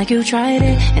like you tried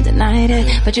it and denied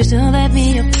it, but you still let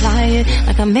me apply it.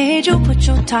 Like I made you put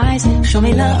your ties in. Show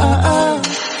me love,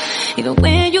 even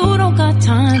when you don't got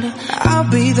time to. I'll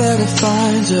be there to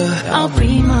find you. I'll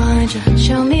remind you.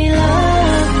 Show me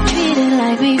love, treat it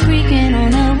like we freaking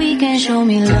on a weekend. Show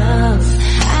me love.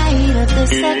 I eat up the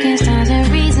seconds, times, and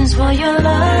reasons for your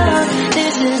love.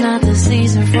 This is not the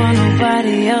season for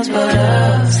nobody else but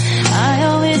us. I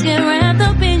always get wrapped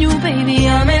up in you, baby,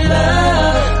 I'm in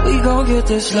love. We gon' get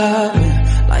this love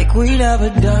like we never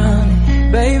done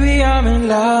it. Baby, I'm in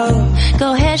love.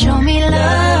 Go ahead, show me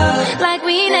love like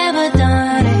we never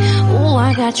done it. Ooh,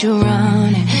 I got you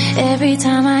running. Every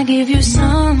time I give you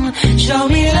some, show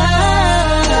me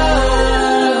love.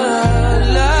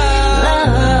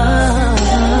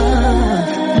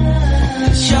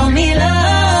 Show me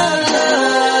love,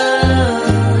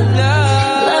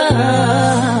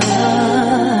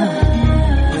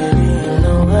 Baby, you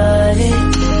know what it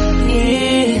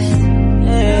is.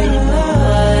 Yeah, you know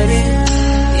what it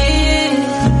is.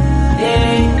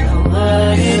 Yeah, you know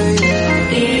what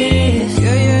it is.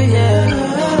 Yeah,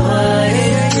 you know what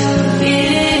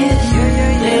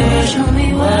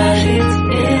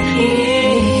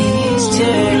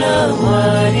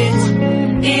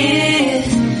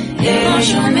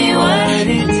show me what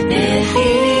it is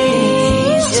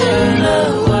to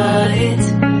love, what it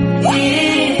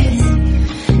is.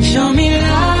 Show me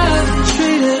love,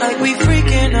 treat it like we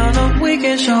freaking on a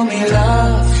weekend. Show me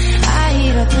love. I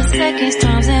heat up the seconds,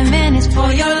 times, and minutes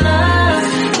for your love.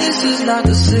 This is not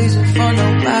the season for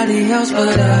nobody else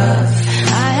but us.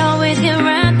 I always get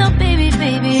wrapped up, baby,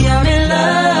 baby, I'm in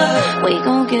love. We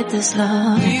gon' get this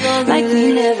love like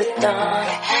we never done.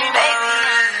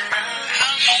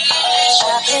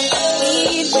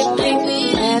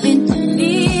 Having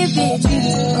vivid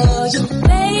dreams of you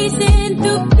facing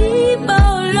through people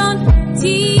on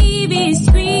TV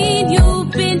screen.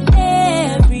 You've been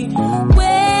everywhere.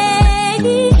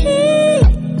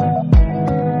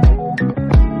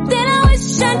 Then I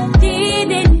wish I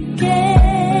didn't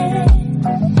care.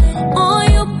 Oh,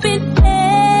 you've been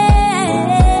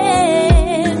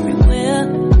everywhere.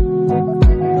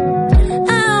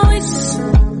 I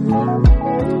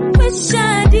wish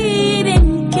I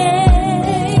didn't care.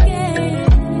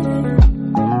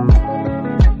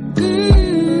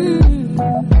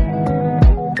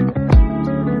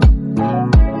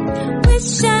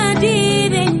 Wish I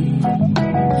didn't.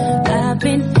 I've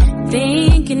been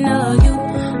thinking of you.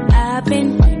 I've been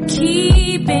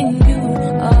keeping you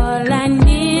all I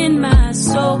need, my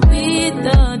soul with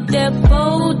the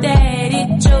devil that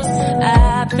it chose.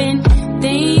 I've been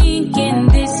thinking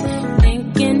this,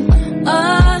 thinking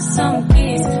of some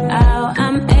kids. How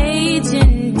I'm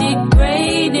aging,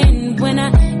 degrading when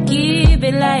I give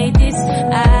it like this.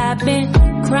 I've been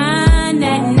crying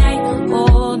at night,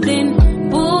 holding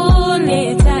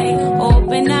bullet tight,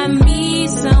 hoping I meet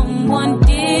someone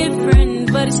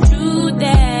different, but it's true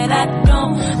that I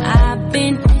don't. I've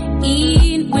been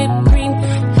eating whipped cream,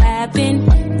 having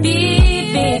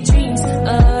vivid dreams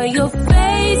of your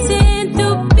face and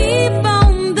through people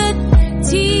on the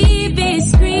TV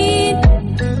screen.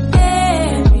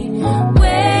 Everywhere.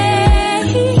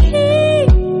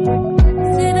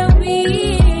 Then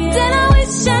I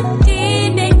wish I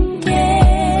didn't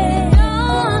care.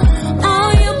 Oh,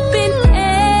 you've been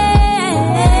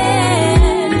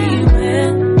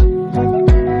everywhere.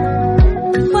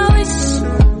 Well,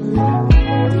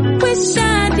 wish I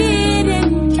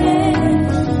didn't care.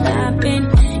 I've been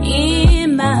in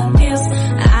my bills.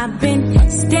 I've been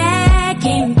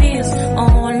stacking bills,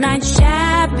 online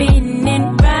shopping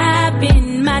and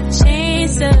robbing my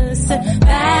chance of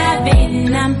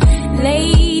surviving. I'm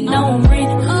late on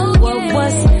rent. What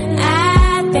was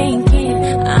I thinking?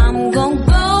 I'm gonna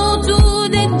go to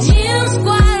the gym,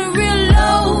 squat real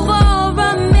low for a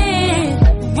man.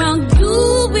 Wrong you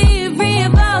with real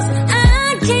boss, I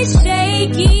can't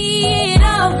shake it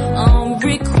off.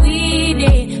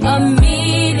 Requited,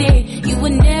 admitted, you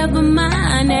would never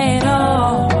mind at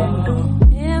all.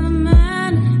 Never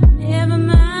mind, never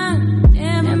mind,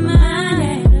 never mind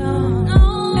at all. No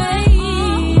way,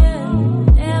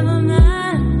 never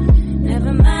mind,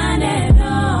 never mind at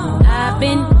all. I've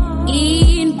been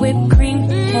eating whipped cream,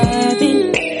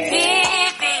 having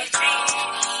vivid dreams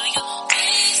of you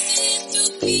facing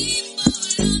through people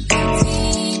on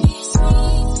TV screen.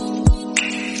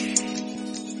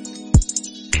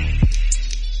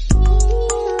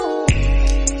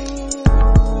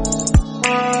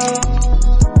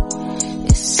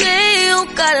 You say you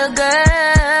got a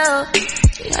girl.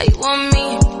 How you want me?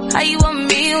 How you want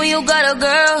me when you got a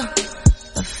girl?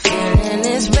 The feeling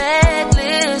is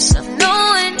reckless of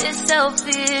knowing it's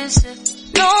selfish,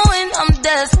 knowing I'm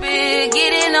desperate,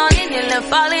 getting on in your love,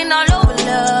 falling all over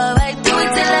love. I do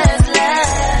it till last.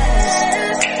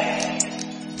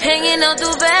 Hanging out the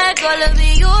back, all of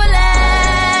it you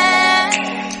last.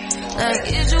 Like,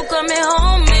 is you coming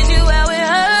home? Is you out with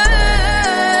her?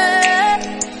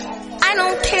 I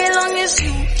don't care long as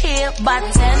you here by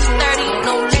 10:30,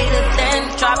 no later than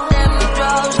drop them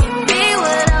draws. Give me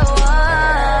what I want.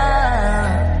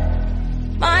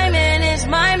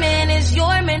 My man is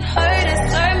your man, her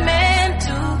is her man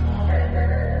too.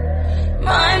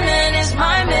 My man is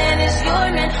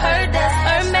your man, her that's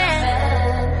her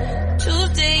man.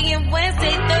 Tuesday and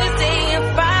Wednesday, Thursday and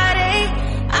Friday,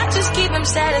 I just keep him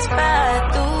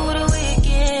satisfied through the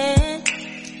weekend.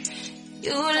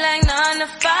 You like 9 to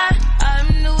 5, I'm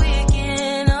the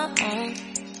weekend.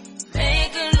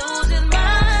 Make him lose his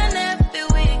mind every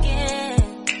weekend.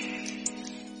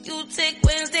 You take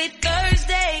Wednesday,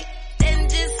 Thursday, then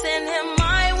just send him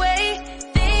my way.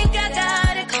 Think I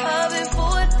got it covered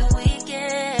for the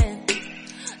weekend.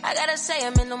 I gotta say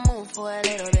I'm in the mood for a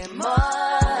little bit more.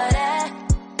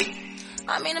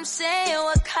 I mean, I'm saying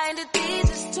what kind of these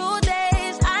is 2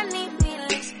 days. I need me at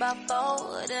least about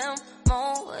 4 of them,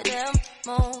 more of them,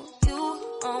 more. You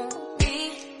on me,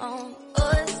 on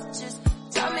us. Just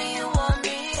tell me you want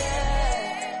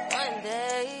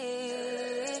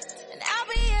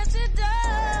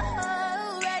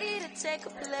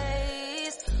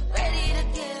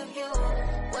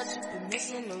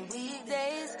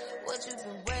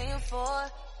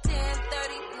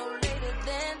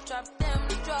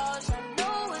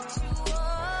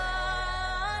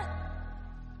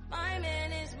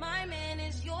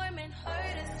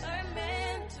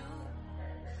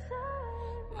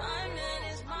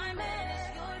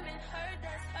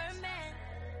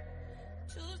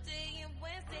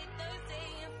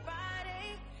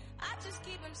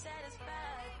keep him satisfied.